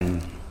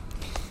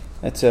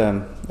Let's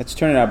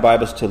turn in our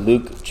Bibles to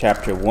Luke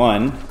chapter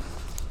 1.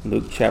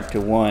 Luke chapter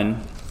 1.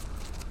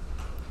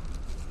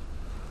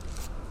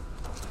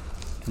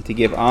 And to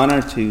give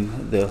honor to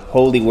the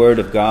holy word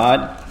of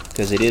God,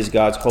 because it is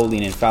God's holy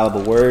and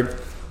infallible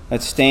word,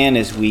 let's stand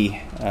as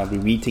we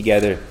read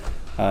together,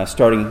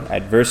 starting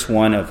at verse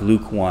 1 of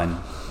Luke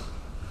 1.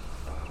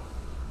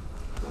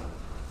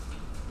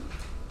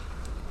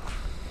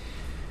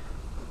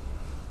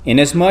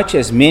 Inasmuch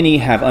as many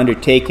have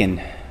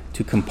undertaken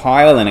to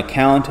compile an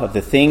account of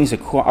the things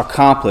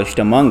accomplished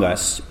among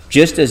us,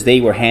 just as they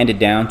were handed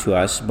down to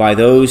us by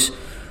those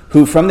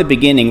who from the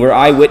beginning were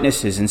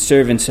eyewitnesses and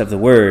servants of the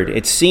word,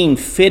 it seemed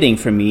fitting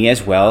for me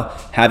as well,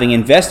 having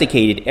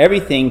investigated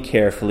everything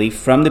carefully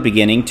from the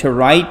beginning, to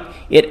write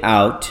it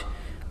out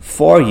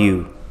for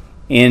you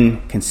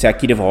in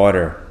consecutive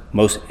order,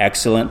 most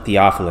excellent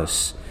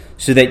Theophilus,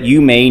 so that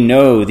you may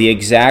know the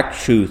exact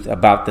truth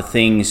about the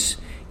things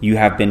you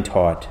have been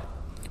taught.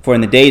 For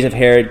in the days of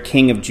Herod,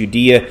 king of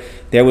Judea,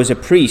 there was a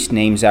priest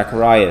named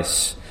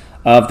Zacharias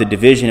of the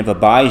division of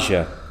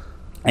Abijah,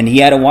 and he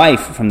had a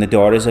wife from the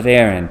daughters of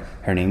Aaron.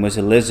 Her name was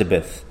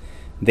Elizabeth.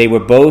 They were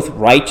both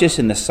righteous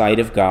in the sight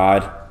of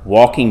God,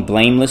 walking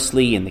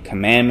blamelessly in the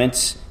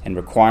commandments and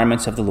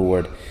requirements of the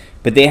Lord.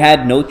 But they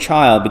had no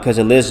child because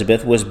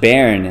Elizabeth was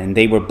barren, and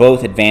they were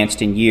both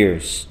advanced in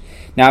years.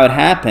 Now it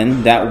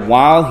happened that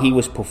while he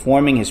was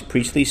performing his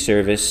priestly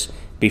service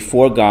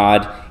before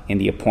God in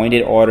the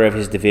appointed order of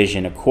his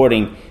division,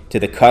 according to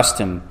the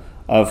custom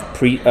of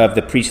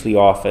the priestly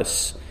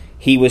office,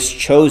 he was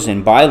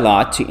chosen by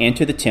lot to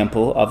enter the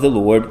temple of the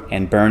Lord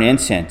and burn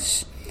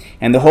incense.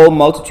 And the whole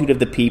multitude of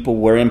the people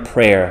were in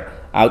prayer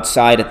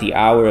outside at the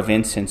hour of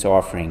incense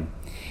offering.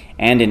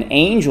 And an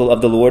angel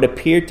of the Lord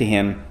appeared to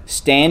him,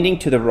 standing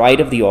to the right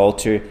of the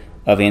altar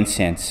of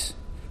incense.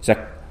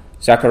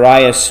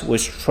 Zacharias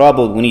was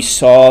troubled when he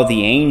saw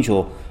the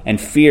angel, and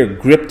fear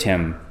gripped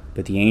him.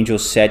 But the angel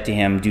said to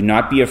him, "Do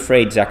not be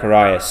afraid,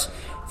 Zacharias,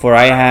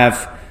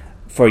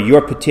 for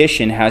your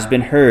petition has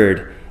been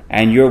heard,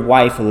 and your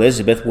wife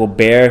Elizabeth will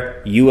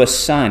bear you a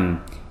son,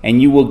 and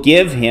you will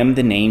give him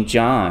the name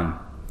John.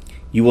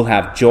 You will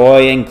have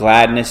joy and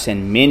gladness,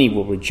 and many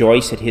will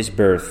rejoice at his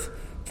birth,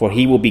 for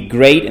he will be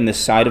great in the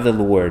sight of the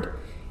Lord,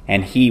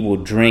 and he will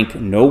drink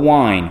no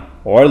wine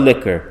or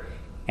liquor,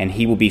 and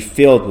he will be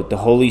filled with the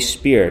Holy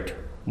Spirit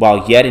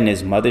while yet in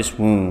his mother's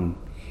womb.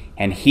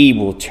 And he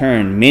will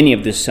turn many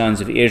of the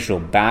sons of Israel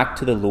back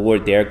to the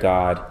Lord their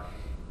God.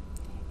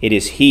 It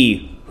is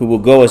he who will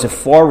go as a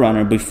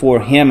forerunner before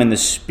him in the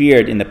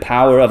Spirit, in the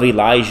power of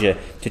Elijah,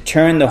 to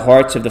turn the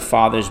hearts of the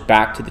fathers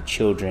back to the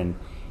children,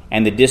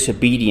 and the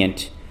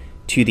disobedient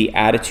to the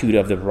attitude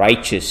of the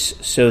righteous,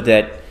 so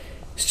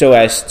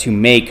as to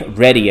make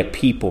ready a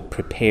people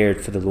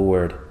prepared for the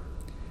Lord."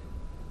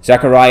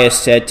 Zacharias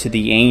said to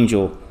the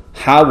angel,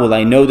 "How will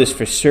I know this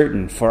for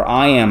certain? For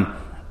I am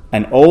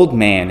an old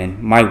man,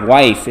 and my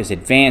wife is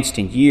advanced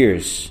in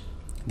years."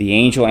 The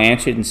angel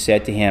answered and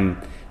said to him,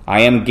 "I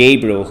am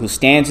Gabriel, who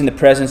stands in the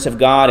presence of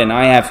God, and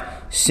I have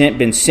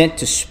been sent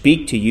to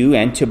speak to you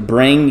and to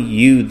bring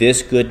you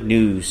this good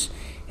news.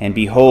 And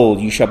behold,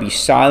 you shall be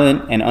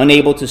silent and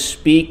unable to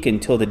speak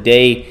until the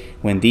day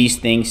when these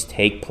things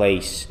take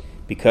place,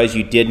 because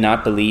you did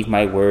not believe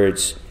my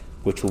words,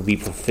 which will be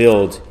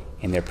fulfilled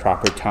in their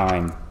proper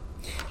time."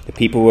 The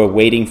people were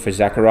waiting for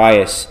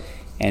Zacharias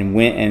and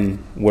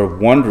were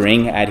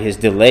wondering at his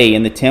delay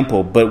in the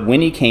temple. But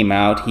when he came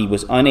out, he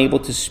was unable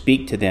to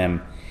speak to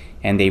them,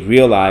 and they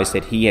realized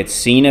that he had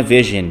seen a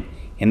vision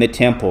in the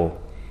temple,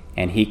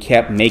 and he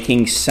kept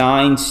making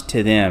signs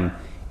to them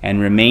and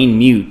remained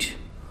mute.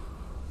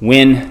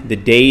 When the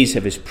days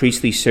of his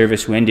priestly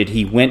service were ended,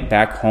 he went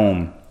back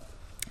home.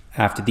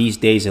 After these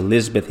days,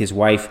 Elizabeth, his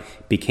wife,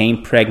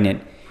 became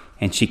pregnant,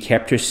 and she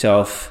kept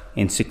herself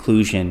in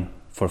seclusion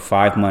for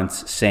 5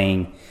 months,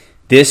 saying,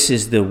 "This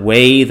is the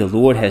way the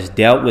Lord has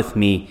dealt with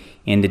me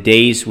in the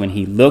days when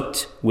he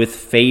looked with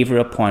favor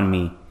upon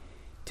me,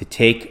 to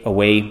take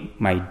away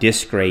my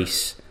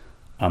disgrace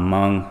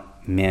among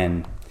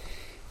men."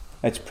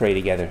 Let's pray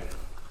together.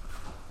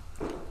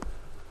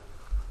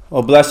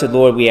 Oh, blessed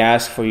Lord, we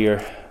ask for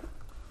your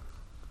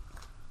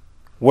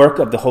work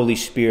of the Holy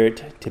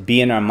Spirit to be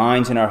in our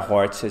minds and our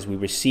hearts as we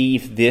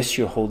receive this,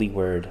 your holy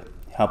word.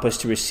 Help us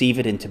to receive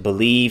it and to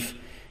believe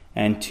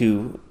and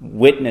to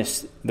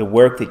witness the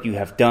work that you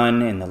have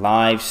done in the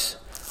lives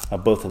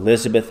of both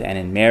Elizabeth and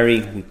in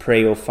Mary. We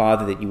pray, O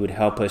Father, that you would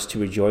help us to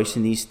rejoice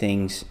in these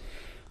things,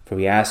 for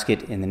we ask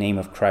it in the name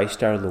of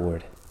Christ our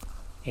Lord.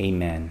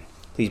 Amen.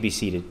 Please be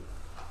seated.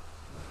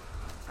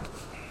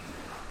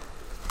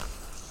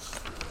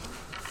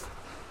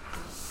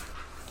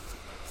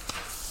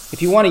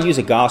 If you want to use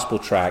a gospel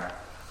tract,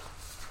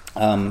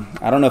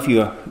 I don't know if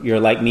you're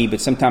like me, but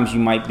sometimes you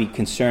might be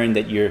concerned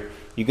that you're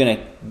going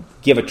to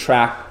give a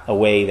tract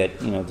away that,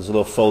 there's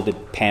little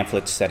folded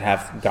pamphlets that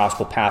have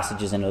gospel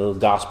passages and a little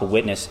gospel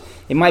witness.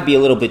 It might be a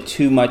little bit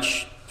too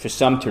much for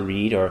some to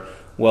read, or,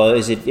 well,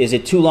 is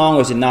it too long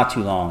or is it not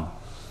too long?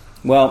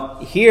 Well,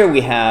 here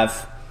we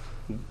have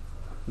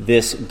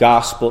this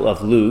Gospel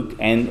of Luke,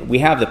 and we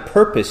have the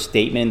purpose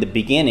statement in the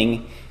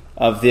beginning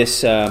of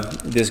this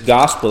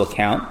Gospel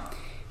account.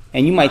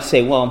 And you might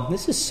say, well,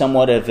 this is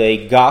somewhat of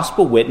a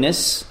gospel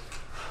witness,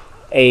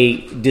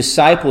 a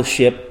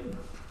discipleship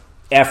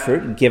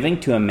effort given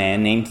to a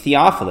man named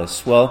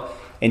Theophilus. Well,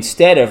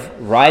 instead of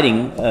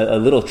writing a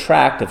little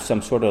tract of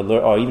some sort of,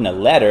 or even a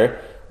letter,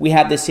 we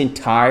have this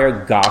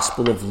entire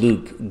Gospel of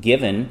Luke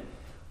given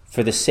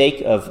for the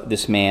sake of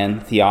this man,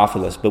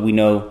 Theophilus. But we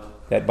know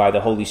that by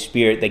the Holy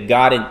Spirit, that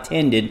God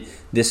intended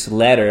this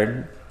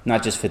letter,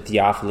 not just for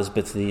Theophilus,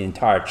 but for the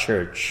entire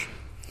church.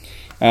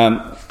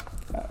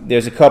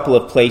 There's a couple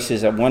of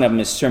places. One of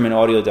them is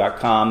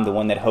sermonaudio.com, the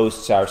one that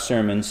hosts our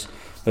sermons,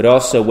 but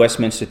also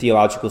Westminster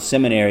Theological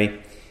Seminary.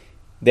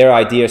 Their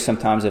idea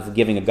sometimes of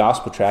giving a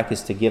gospel tract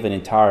is to give an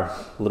entire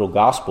little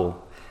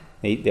gospel.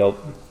 They'll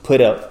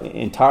put an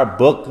entire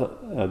book,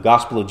 a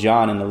Gospel of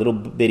John, in a little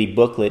bitty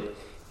booklet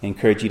and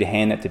encourage you to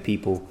hand that to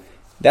people.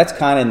 That's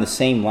kind of in the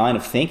same line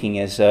of thinking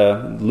as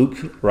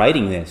Luke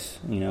writing this.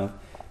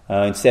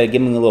 Instead of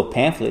giving them a little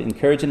pamphlet,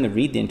 encourage them to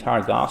read the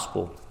entire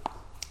gospel.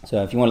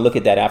 So if you want to look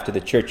at that after the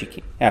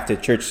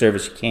church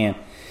service, you can.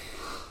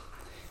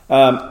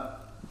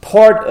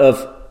 Part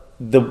of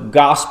the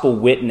gospel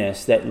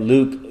witness that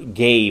Luke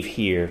gave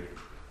here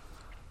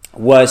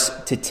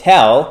was to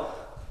tell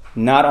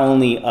not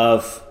only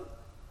of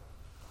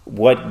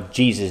what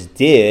Jesus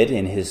did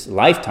in his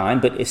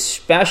lifetime, but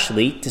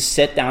especially to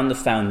set down the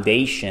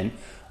foundation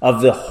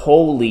of the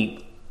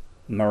holy,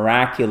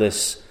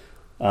 miraculous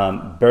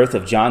birth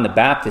of John the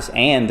Baptist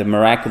and the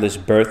miraculous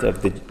birth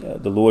of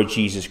the Lord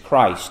Jesus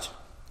Christ.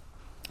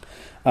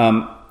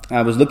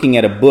 I was looking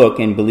at a book,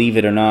 and believe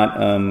it or not,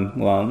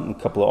 a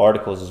couple of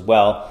articles as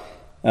well.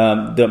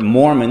 The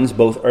Mormons,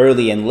 both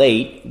early and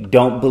late,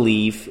 don't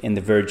believe in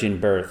the virgin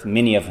birth.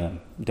 Many of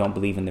them don't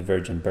believe in the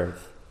virgin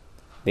birth.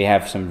 They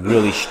have some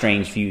really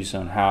strange views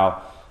on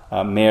how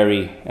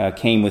Mary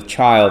came with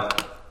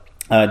child.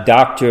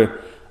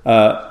 Dr.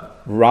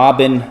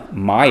 Robin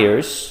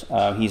Myers,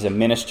 he's a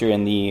minister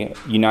in the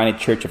United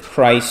Church of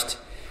Christ.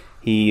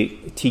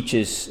 He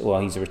teaches,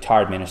 he's a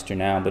retired minister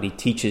now, but he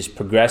teaches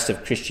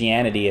progressive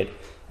Christianity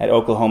at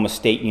Oklahoma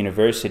State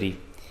University.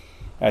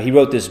 He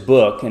wrote this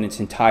book, and it's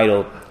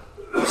entitled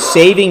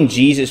Saving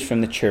Jesus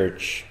from the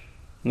Church.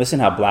 Listen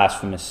how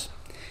blasphemous.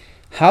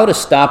 How to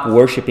Stop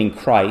Worshiping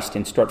Christ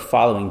and Start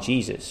Following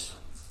Jesus.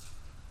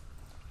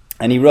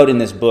 And he wrote in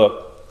this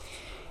book,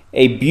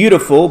 a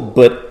beautiful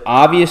but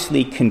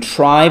obviously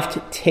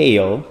contrived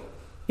tale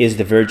is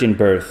the virgin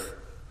birth,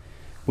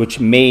 which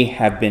may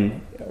have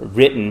been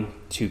written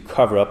to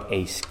cover up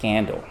a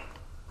scandal.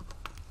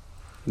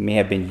 It may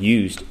have been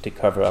used to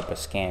cover up a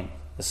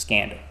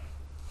scandal.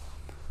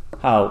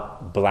 How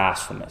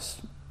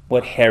blasphemous.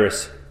 What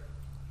heresy.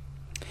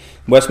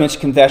 Westminster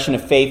Confession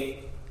of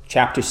Faith,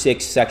 chapter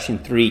 6, section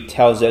 3,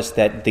 tells us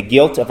that the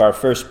guilt of our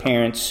first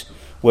parents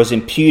was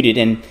imputed,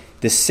 and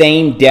the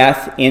same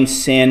death in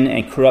sin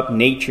and corrupt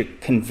nature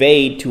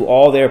conveyed to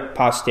all their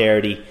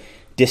posterity,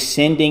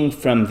 descending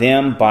from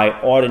them by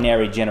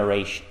ordinary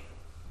generation.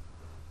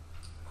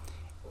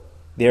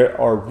 There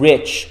are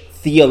rich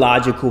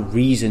theological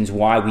reasons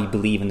why we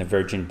believe in the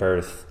virgin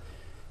birth.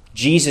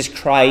 Jesus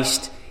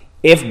Christ,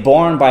 if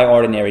born by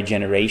ordinary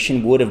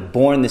generation, would have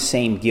borne the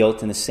same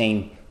guilt and the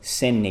same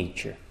sin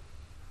nature.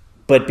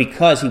 But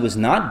because he was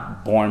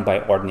not born by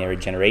ordinary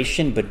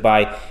generation, but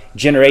by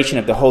generation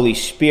of the Holy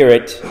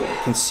Spirit,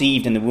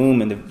 conceived in the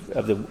womb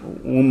of the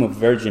womb of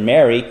Virgin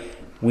Mary,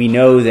 we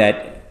know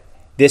that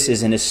this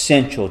is an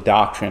essential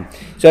doctrine.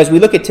 So as we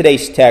look at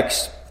today's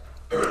text,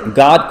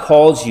 God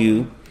calls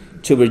you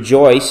to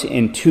rejoice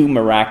in two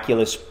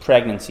miraculous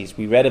pregnancies.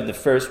 We read of the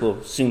first,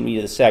 we'll soon read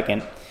of the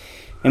second.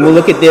 And we'll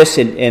look at this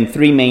in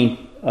three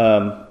main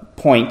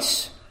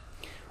points.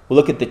 We'll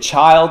look at the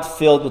child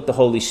filled with the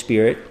Holy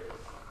Spirit.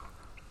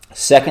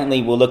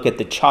 Secondly, we'll look at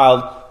the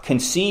child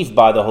conceived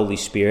by the Holy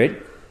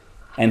Spirit.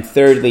 And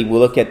thirdly,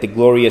 we'll look at the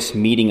glorious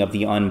meeting of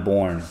the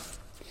unborn.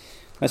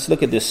 Let's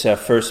look at this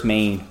first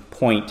main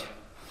point,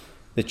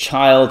 the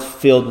child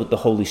filled with the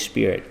Holy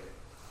Spirit.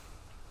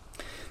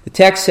 The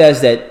text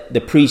says that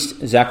the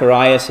priest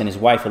Zacharias and his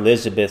wife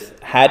Elizabeth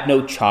had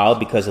no child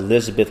because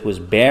Elizabeth was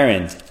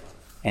barren,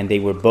 and they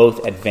were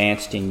both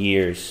advanced in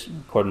years,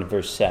 according to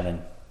verse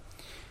 7.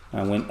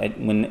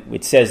 When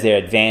it says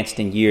they're advanced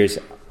in years,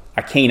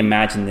 I can't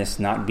imagine this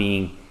not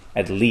being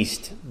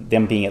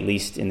them being at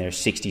least in their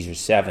 60s or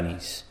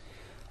 70s.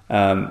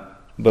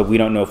 But we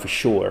don't know for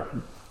sure.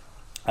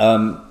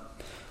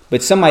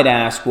 But some might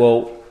ask,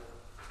 well,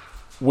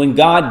 when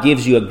God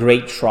gives you a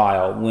great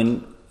trial,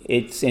 when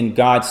it's in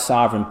God's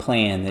sovereign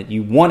plan that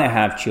you want to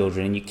have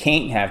children and you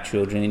can't have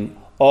children, and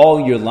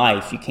all your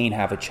life you can't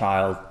have a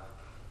child,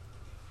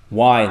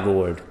 why,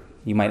 Lord?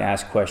 You might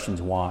ask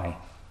questions, why?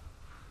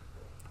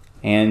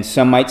 And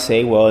some might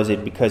say, well, is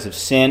it because of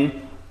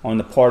sin on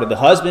the part of the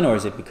husband, or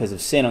is it because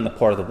of sin on the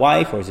part of the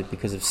wife, or is it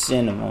because of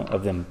sin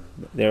of them,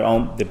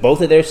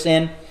 both of their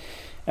sin?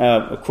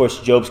 Of course,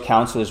 Job's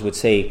counselors would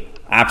say,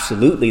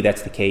 absolutely,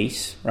 that's the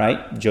case,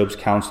 right? Job's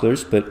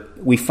counselors, but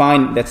we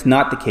find that's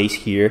not the case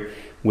here.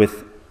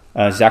 with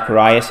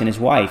Zacharias and his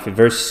wife.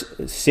 Verse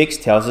 6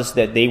 tells us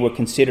that they were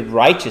considered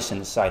righteous in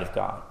the sight of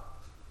God.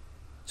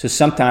 So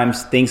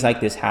sometimes things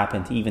like this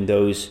happen to even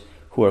those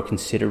who are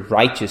considered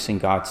righteous in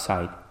God's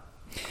sight.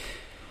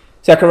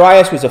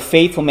 Zacharias was a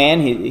faithful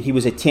man. He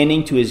was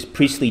attending to his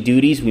priestly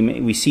duties.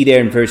 We see there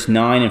in verse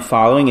 9 and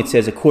following, it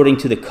says, according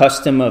to the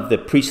custom of the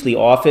priestly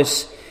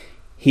office,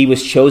 he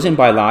was chosen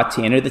by lot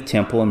to enter the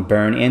temple and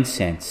burn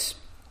incense.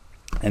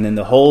 And then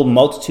the whole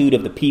multitude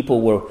of the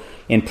people were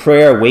in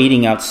prayer,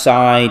 waiting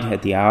outside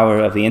at the hour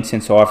of the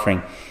incense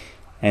offering.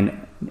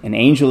 And an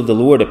angel of the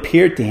Lord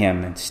appeared to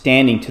him, and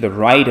standing to the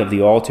right of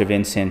the altar of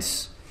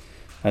incense,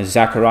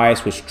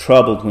 Zacharias was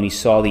troubled when he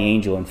saw the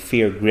angel, and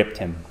fear gripped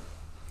him.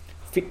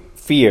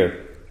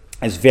 Fear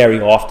is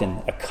very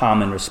often a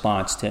common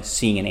response to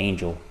seeing an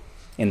angel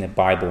in the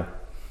Bible.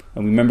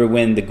 And remember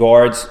when the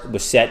guards were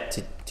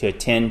set to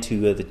attend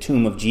to the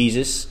tomb of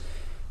Jesus,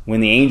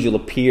 when the angel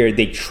appeared,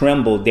 they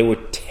trembled. They were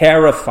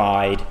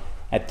terrified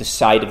at the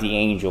sight of the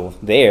angel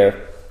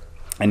there.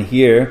 And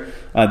here,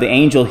 the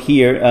angel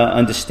here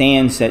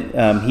understands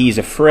that he is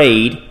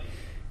afraid,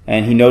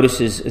 and he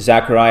notices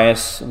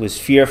Zacharias was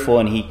fearful,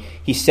 and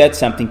he said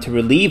something to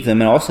relieve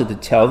them and also to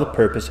tell the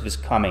purpose of his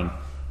coming.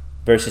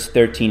 Verses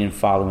 13 and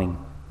following.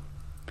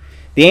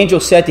 The angel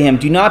said to him,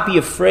 do not be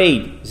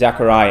afraid,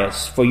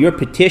 Zacharias, for your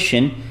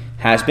petition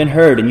has been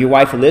heard, and your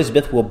wife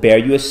Elizabeth will bear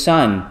you a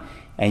son,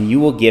 and you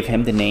will give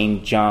him the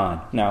name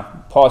John.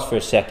 Now, pause for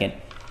a second.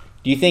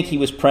 Do you think he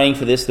was praying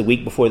for this the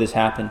week before this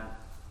happened?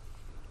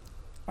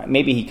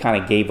 Maybe he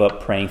kind of gave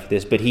up praying for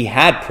this, but he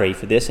had prayed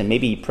for this, and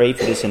maybe he prayed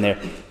for this in their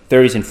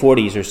 30s and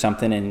 40s or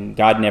something, and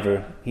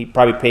he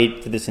probably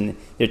prayed for this in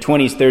their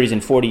 20s, 30s,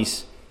 and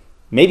 40s,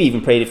 maybe even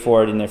prayed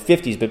for it in their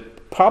 50s, but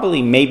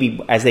probably maybe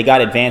as they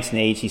got advanced in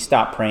age, he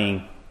stopped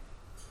praying.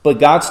 But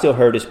God still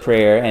heard his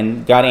prayer,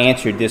 and God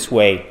answered this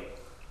way.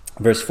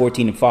 Verse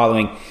 14 and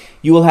following,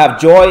 you will have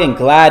joy and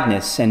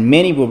gladness, and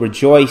many will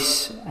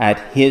rejoice at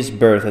his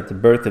birth, at the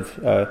birth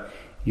of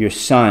your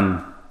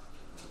son.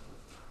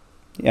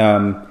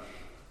 First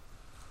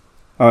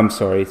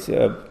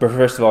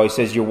of all, he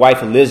says, your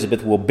wife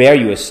Elizabeth will bear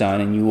you a son,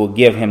 and you will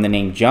give him the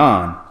name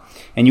John.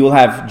 And you will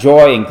have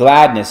joy and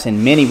gladness,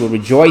 and many will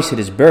rejoice at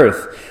his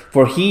birth.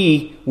 For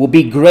he will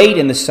be great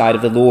in the sight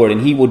of the Lord,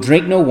 and he will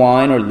drink no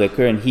wine or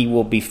liquor, and he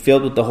will be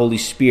filled with the Holy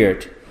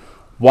Spirit,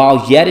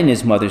 while yet in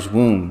his mother's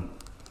womb.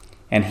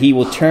 And he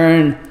will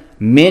turn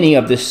many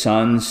of the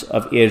sons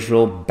of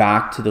Israel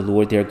back to the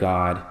Lord their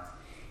God.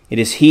 It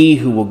is he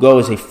who will go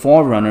as a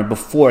forerunner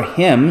before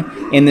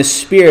him in the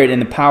spirit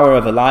and the power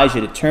of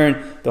Elijah, to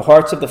turn the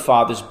hearts of the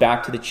fathers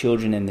back to the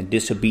children, and the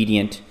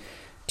disobedient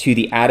to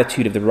the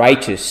attitude of the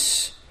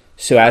righteous,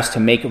 so as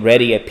to make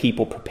ready a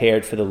people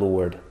prepared for the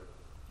Lord.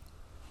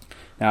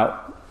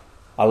 Now,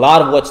 a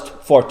lot of what's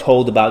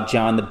foretold about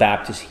John the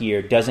Baptist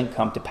here doesn't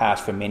come to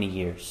pass for many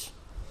years.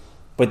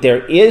 But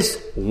there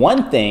is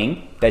one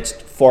thing that's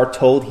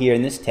foretold here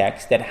in this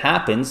text that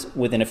happens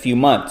within a few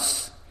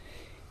months.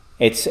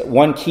 It's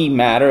one key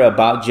matter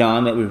about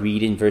John that we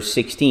read in verse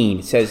 16.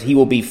 It says, he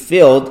will be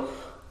filled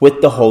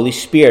with the Holy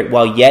Spirit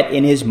while yet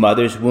in his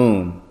mother's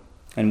womb.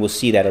 And we'll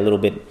see that a little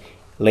bit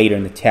later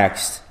in the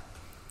text.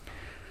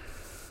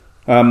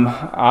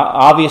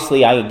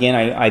 Obviously,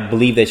 I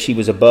believe that she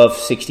was above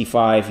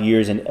 65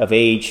 years of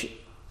age.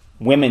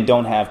 Women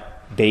don't have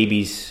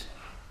babies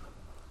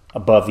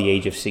above the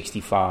age of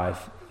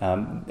 65.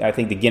 I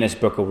think the Guinness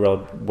Book of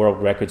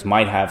World Records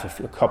might have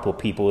a couple of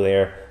people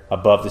there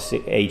above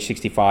the age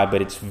 65,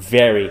 but it's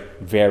very,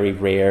 very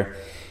rare.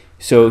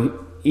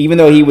 So even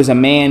though he was a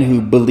man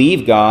who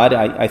believed God,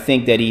 I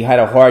think that he had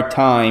a hard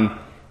time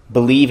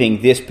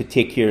believing this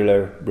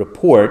particular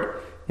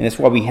report. And that's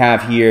why we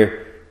have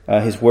here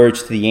his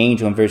words to the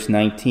angel in verse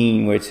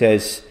 19, where it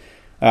says,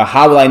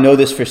 how will I know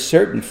this for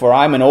certain? For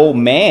I'm an old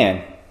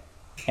man,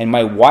 and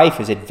my wife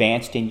is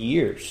advanced in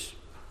years.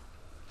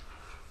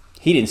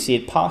 He didn't see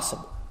it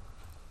possible.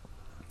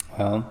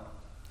 Well,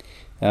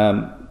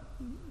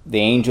 the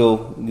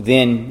angel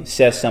then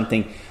says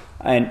something,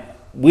 and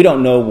we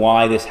don't know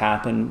why this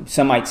happened.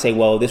 Some might say,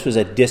 well, this was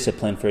a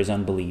discipline for his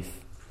unbelief.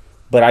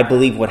 But I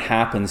believe what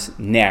happens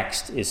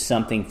next is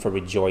something for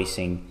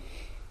rejoicing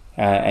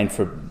and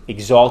for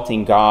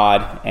exalting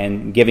God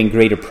and giving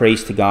greater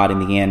praise to God in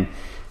the end.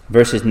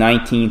 Verses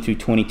 19 through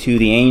 22,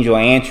 the angel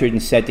answered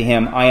and said to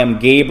him, I am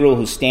Gabriel,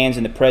 who stands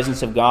in the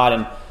presence of God,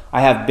 and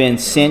I have been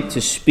sent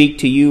to speak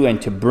to you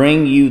and to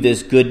bring you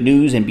this good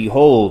news. And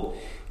behold,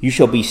 you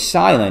shall be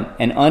silent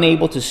and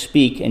unable to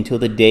speak until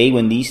the day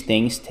when these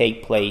things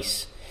take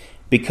place,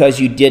 because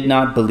you did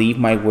not believe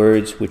my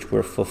words, which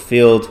were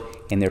fulfilled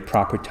in their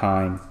proper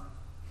time.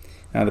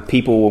 Now the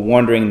people were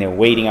wondering, they're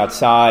waiting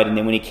outside, and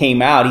then when he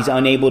came out, he's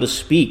unable to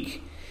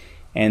speak.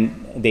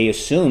 And they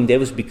assumed it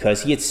was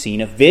because he had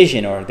seen a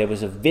vision, or there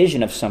was a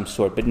vision of some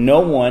sort, but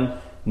no one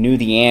knew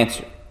the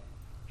answer.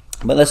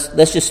 But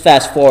let's just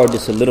fast forward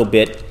just a little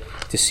bit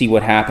to see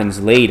what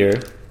happens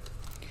later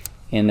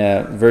in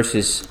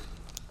verse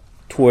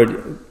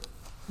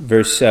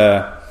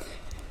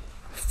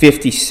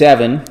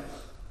 57. It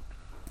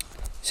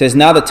says,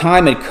 now the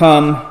time had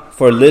come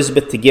for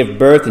Elizabeth to give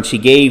birth, and she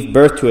gave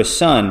birth to a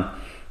son.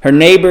 Her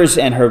neighbors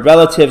and her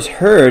relatives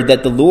heard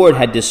that the Lord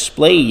had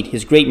displayed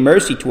his great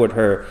mercy toward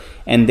her,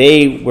 and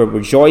they were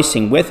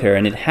rejoicing with her.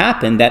 And it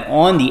happened that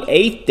on the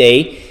 8th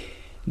day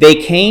they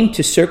came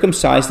to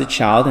circumcise the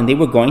child, and they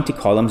were going to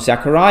call him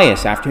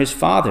Zacharias, after his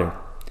father.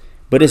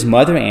 But his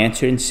mother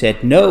answered and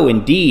said, "No,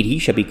 indeed, he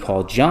shall be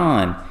called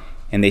John."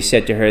 And they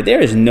said to her,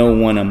 "There is no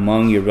one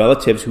among your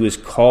relatives who is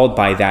called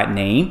by that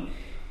name."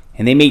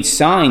 And they made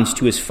signs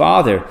to his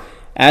father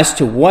as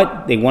to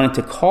what they wanted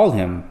to call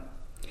him.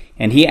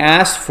 And he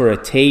asked for a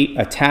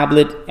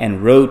tablet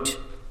and wrote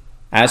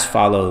as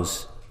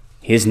follows,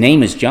 "His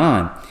name is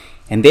John."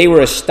 And they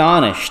were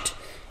astonished.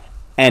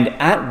 And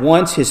at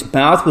once his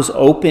mouth was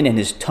open and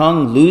his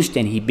tongue loosed,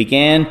 and he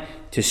began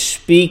to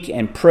speak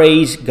and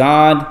praise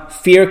God.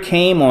 Fear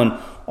came on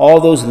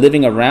all those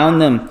living around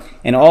them,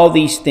 and all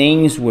these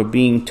things were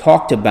being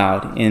talked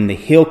about in the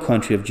hill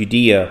country of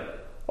Judea.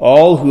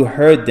 All who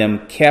heard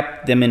them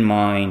kept them in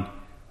mind.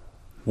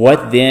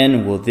 What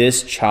then will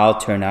this child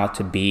turn out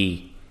to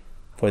be?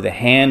 For the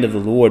hand of the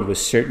Lord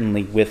was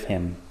certainly with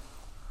him.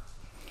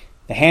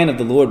 The hand of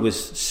the Lord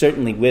was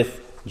certainly with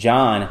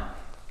John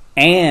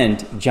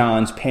and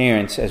John's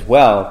parents as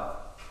well.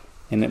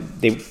 And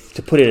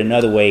to put it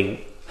another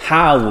way,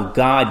 how will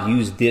God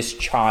use this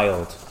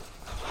child?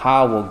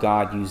 How will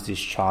God use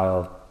this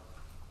child?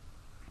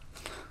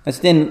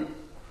 As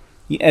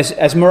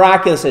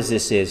miraculous as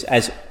this is,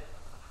 as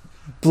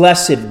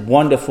blessed,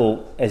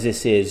 wonderful as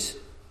this is,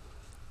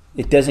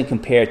 it doesn't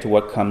compare to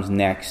what comes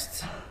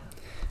next.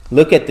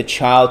 Look at the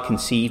child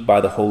conceived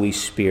by the Holy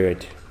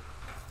Spirit.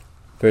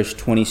 Verse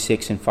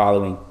 26 and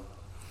following.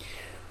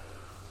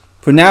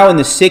 For now in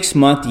the 6th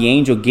month the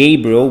angel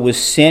Gabriel was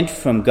sent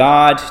from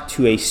God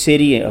to a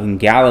city in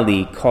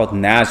Galilee called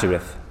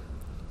Nazareth,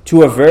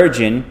 to a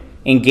virgin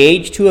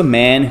engaged to a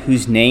man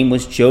whose name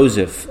was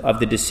Joseph, of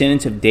the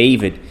descendants of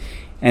David,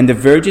 and the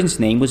virgin's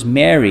name was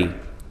Mary.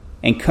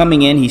 And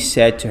coming in he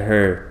said to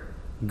her,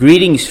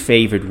 "Greetings,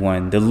 favored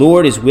one, the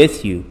Lord is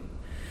with you."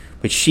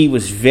 But she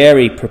was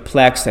very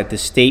perplexed at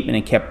this statement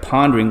and kept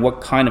pondering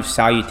what kind of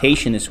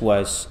salutation this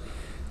was.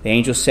 The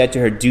angel said to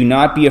her, "Do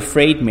not be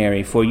afraid,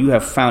 Mary, for you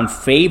have found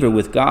favor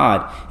with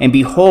God. And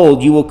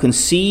behold, you will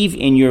conceive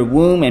in your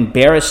womb and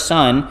bear a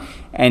son,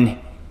 and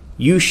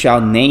you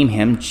shall name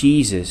him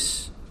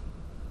Jesus.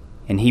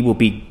 And he will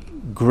be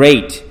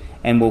great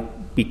and will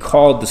be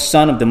called the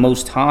Son of the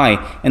Most High.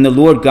 And the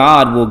Lord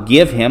God will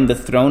give him the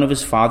throne of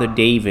his father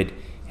David,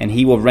 and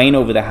he will reign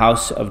over the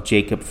house of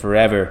Jacob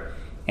forever,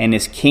 and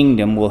his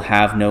kingdom will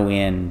have no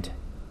end."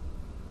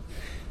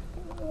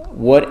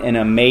 What an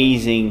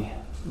amazing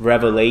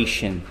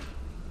revelation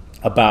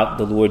about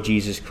the Lord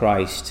Jesus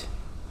Christ.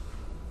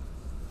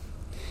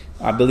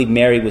 I believe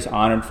Mary was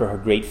honored for her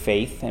great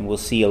faith, and we'll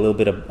see a little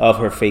bit of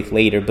her faith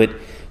later. But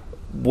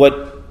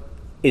what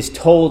is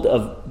told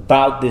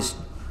about this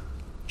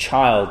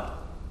child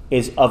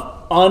is of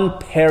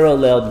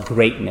unparalleled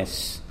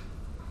greatness.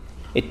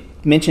 It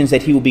mentions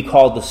that he will be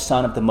called the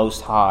Son of the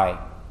Most High.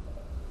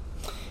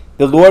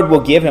 The Lord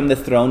will give him the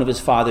throne of his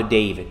father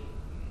David.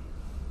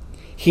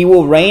 He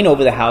will reign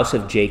over the house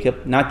of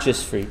Jacob, not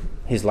just for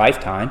his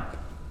lifetime,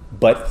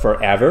 but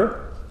forever.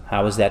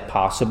 How is that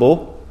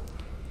possible?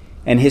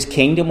 And his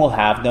kingdom will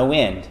have no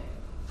end.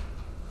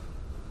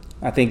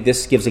 I think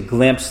this gives a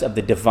glimpse of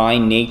the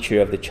divine nature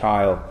of the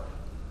child.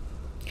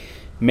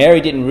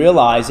 Mary didn't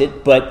realize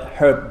it, but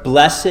her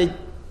blessed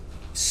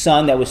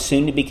son that was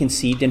soon to be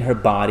conceived in her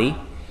body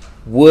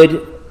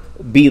would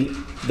be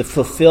the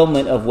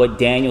fulfillment of what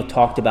Daniel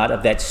talked about,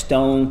 of that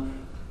stone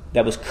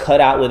that was cut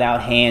out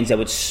without hands, that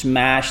would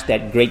smash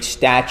that great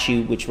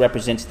statue which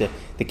represents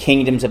the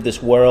kingdoms of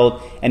this world,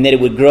 and that it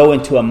would grow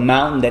into a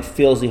mountain that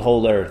fills the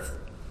whole earth.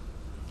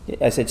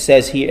 As it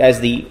says here,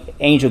 as the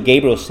angel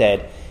Gabriel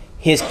said,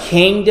 his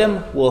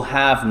kingdom will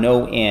have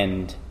no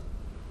end.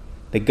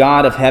 The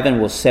God of heaven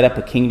will set up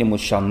a kingdom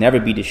which shall never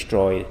be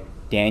destroyed.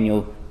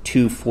 Daniel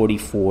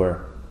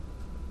 2:44.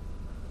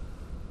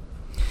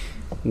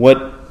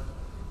 What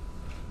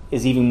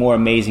is even more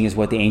amazing is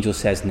what the angel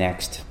says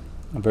next.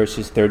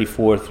 Verses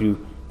 34 through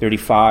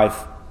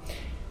 35.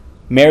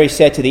 Mary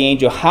said to the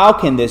angel, "How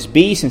can this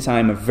be, since I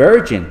am a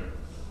virgin?"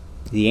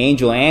 The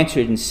angel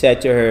answered and said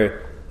to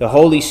her, "The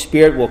Holy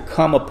Spirit will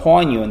come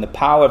upon you, and the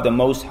power of the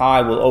Most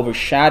High will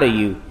overshadow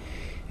you.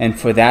 And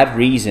for that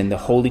reason, the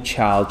Holy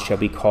Child shall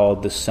be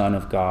called the Son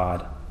of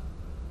God."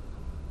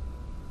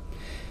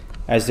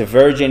 As the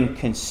virgin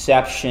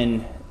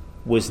conception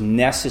was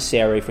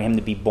necessary for him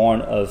to be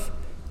born of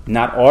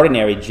not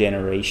ordinary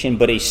generation,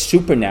 but a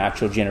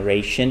supernatural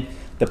generation,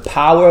 the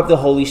power of the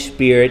Holy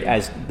Spirit,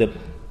 as the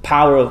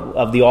power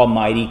of the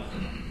Almighty,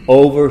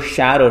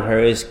 overshadowed her,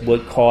 is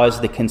what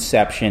caused the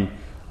conception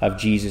of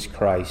Jesus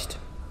Christ.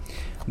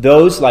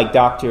 Those like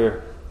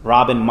Dr.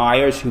 Robin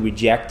Myers who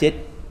reject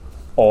it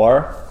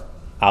are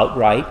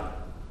outright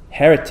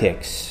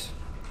heretics.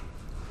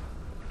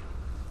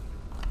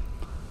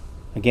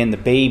 Again, the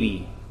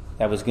baby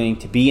that was going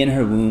to be in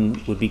her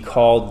womb would be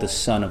called the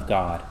Son of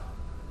God.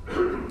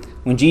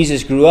 When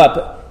Jesus grew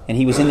up, and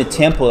he was in the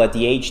temple at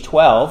the age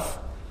 12,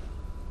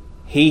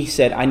 he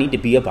said, I need to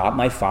be about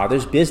my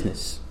Father's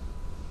business.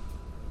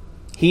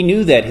 He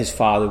knew that his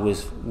Father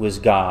was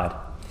God.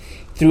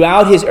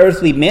 Throughout his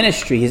earthly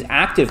ministry, his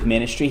active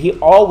ministry, he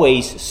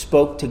always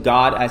spoke to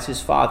God as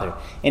his Father.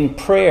 In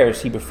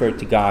prayers, he referred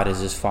to God as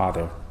his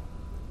Father.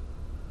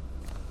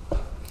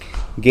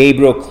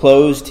 Gabriel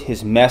closed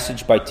his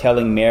message by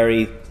telling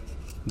Mary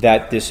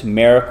that this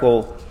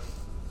miracle,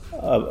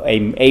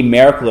 a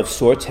miracle of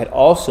sorts, had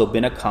also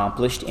been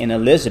accomplished in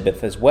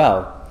Elizabeth as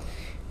well.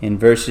 In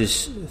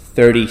verses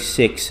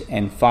 36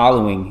 and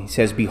following, he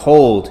says,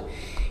 Behold,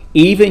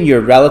 even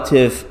your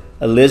relative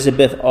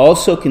Elizabeth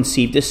also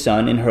conceived a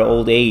son in her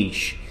old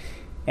age,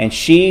 and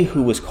she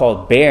who was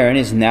called barren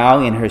is now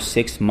in her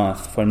 6th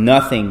month, for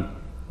nothing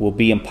will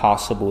be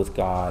impossible with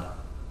God.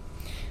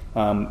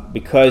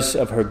 Because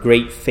of her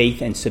great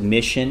faith and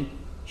submission,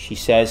 she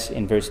says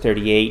in verse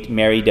 38,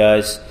 Mary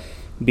does,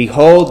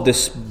 Behold, the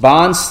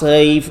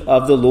bondslave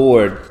of the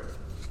Lord,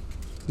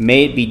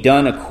 may it be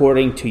done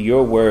according to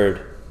your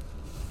word.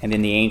 And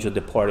then the angel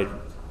departed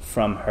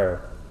from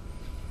her.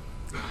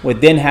 What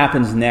then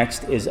happens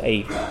next is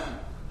a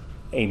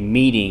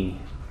meeting,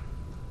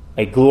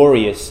 a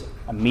glorious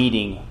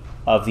meeting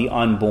of the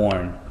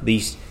unborn.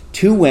 These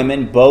two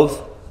women,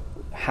 both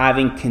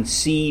having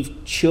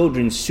conceived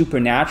children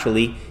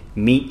supernaturally,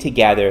 meet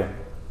together.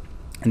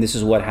 And this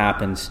is what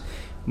happens.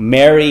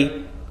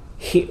 Mary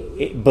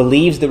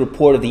believes the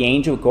report of the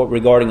angel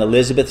regarding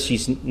Elizabeth.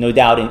 She's no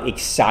doubt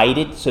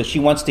excited, so she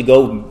wants to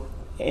go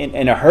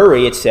in a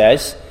hurry, it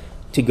says,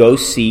 to go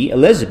see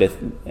Elizabeth.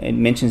 It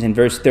mentions in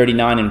verse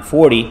 39 and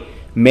 40,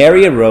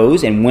 Mary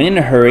arose and went in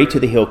a hurry to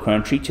the hill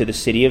country, to the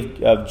city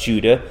of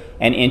Judah,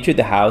 and entered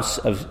the house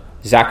of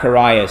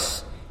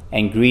Zacharias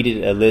and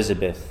greeted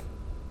Elizabeth.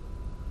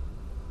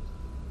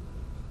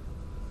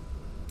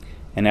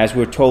 And as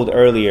we're told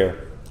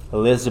earlier,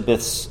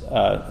 Elizabeth's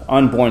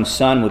unborn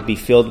son would be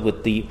filled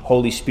with the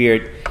Holy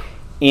Spirit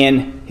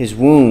in his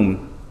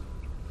womb.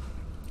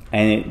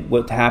 And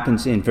what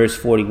happens in verse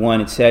 41,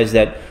 it says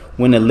that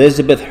when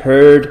Elizabeth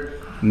heard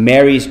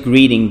Mary's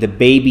greeting, the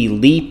baby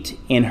leaped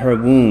in her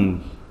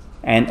womb,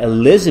 and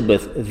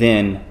Elizabeth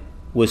then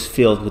was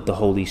filled with the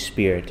Holy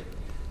Spirit.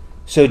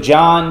 So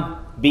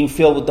John, being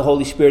filled with the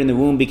Holy Spirit in the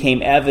womb,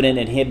 became evident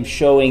in him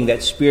showing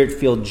that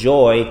Spirit-filled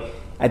joy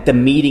at the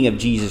meeting of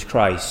Jesus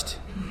Christ.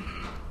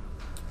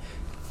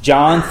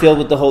 John, filled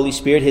with the Holy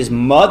Spirit, his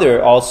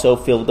mother also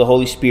filled with the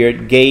Holy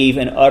Spirit, gave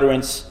an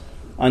utterance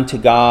unto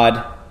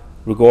God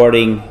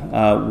regarding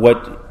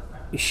what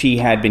she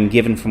had been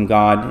given from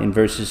God in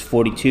verses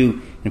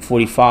 42 and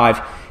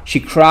 45. She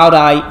cried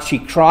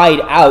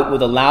out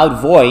with a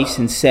loud voice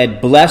and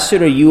said, Blessed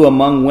are you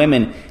among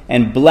women,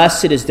 and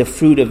blessed is the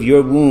fruit of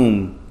your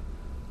womb.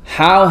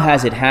 How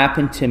has it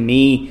happened to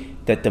me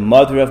that the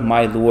mother of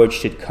my Lord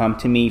should come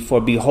to me? For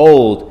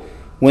behold,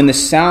 when the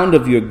sound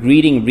of your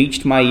greeting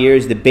reached my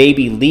ears, the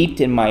baby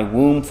leaped in my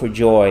womb for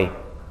joy.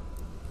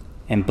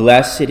 And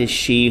blessed is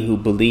she who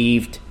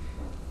believed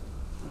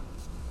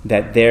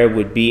that there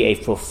would be a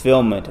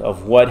fulfillment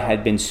of what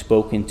had been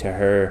spoken to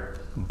her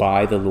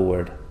by the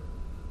Lord.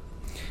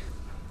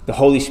 The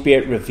Holy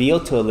Spirit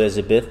revealed to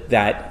Elizabeth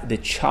that the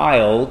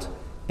child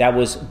that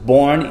was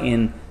born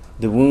in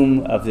the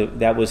womb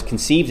that was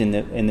conceived in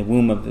the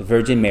womb of the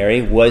Virgin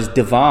Mary was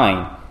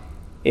divine.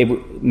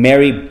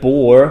 Mary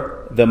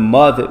bore the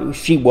mother;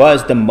 she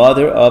was the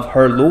mother of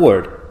her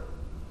Lord.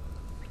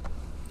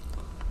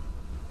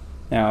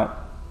 Now,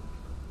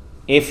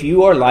 if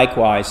you are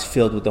likewise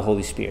filled with the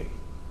Holy Spirit,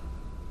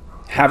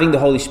 having the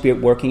Holy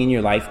Spirit working in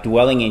your life,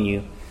 dwelling in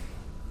you,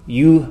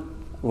 you,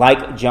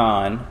 like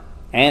John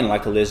and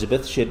like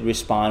Elizabeth, should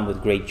respond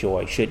with great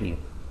joy, shouldn't you?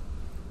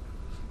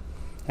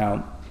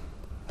 Now,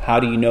 how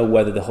do you know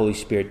whether the Holy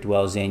Spirit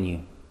dwells in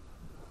you?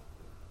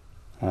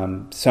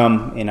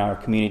 Some in our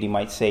community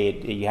might say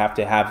you have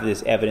to have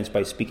this evidence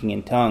by speaking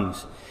in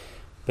tongues.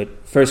 But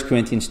 1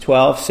 Corinthians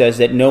 12 says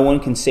that no one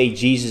can say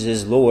Jesus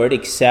is Lord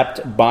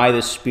except by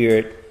the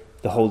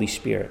Spirit, the Holy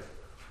Spirit.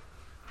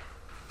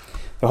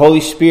 The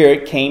Holy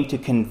Spirit came to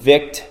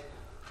convict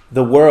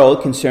the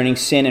world concerning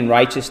sin and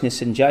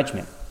righteousness and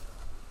judgment.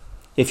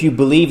 If you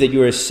believe that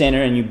you're a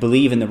sinner and you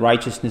believe in the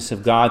righteousness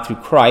of God through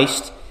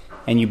Christ,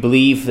 and you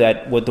believe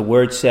that what the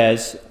Word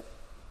says,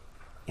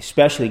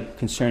 especially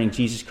concerning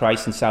Jesus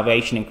Christ and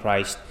salvation in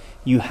Christ,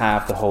 you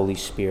have the Holy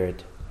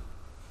Spirit.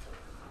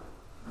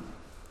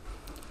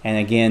 And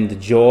again, the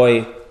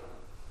joy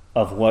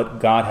of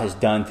what God has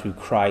done through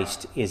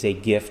Christ is a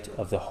gift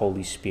of the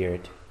Holy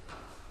Spirit.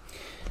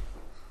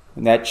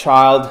 And that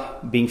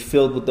child being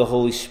filled with the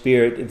Holy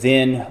Spirit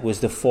then was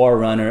the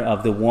forerunner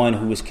of the one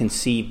who was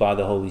conceived by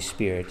the Holy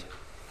Spirit.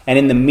 And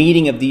in the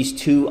meeting of these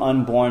two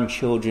unborn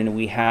children,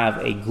 we have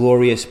a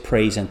glorious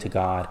praise unto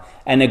God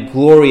and a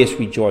glorious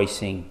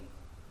rejoicing.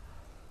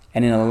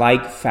 And in a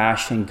like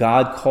fashion,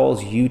 God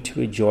calls you to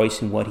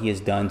rejoice in what He has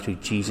done through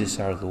Jesus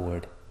our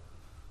Lord.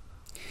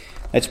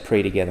 Let's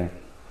pray together.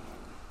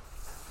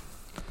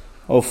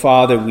 Oh,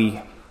 Father,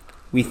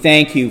 we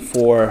thank you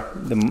for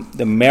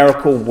the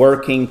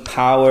miracle-working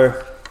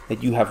power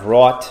that you have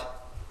wrought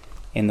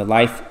in the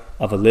life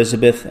of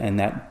Elizabeth and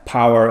that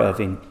power of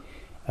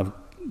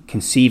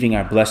conceiving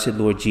our blessed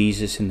Lord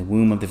Jesus in the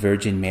womb of the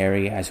Virgin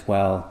Mary as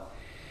well.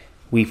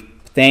 We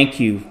thank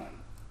you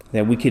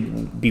that we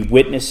could be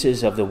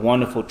witnesses of the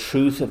wonderful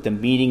truth of the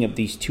meeting of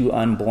these two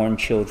unborn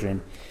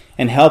children.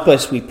 And help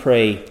us, we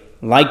pray,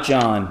 like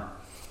John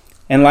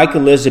and like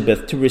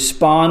Elizabeth, to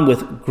respond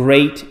with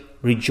great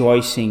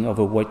rejoicing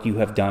over what you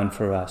have done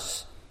for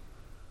us.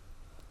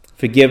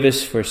 Forgive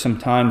us for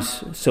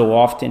sometimes so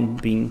often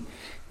being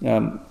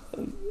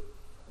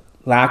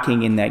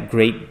lacking in that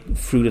great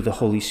fruit of the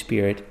Holy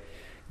Spirit.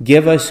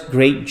 Give us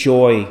great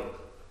joy,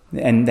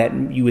 and that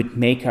you would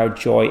make our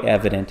joy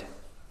evident.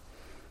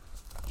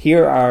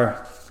 Hear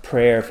our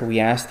prayer, for we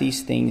ask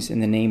these things in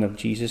the name of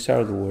Jesus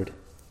our Lord.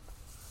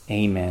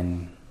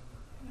 Amen.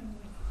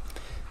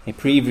 A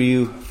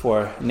preview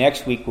for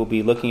next week, we'll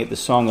be looking at the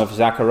Song of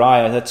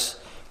Zechariah. Let's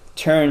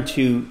turn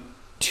to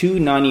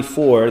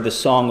 294, the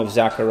Song of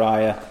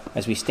Zechariah,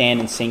 as we stand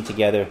and sing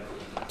together.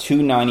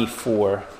 294.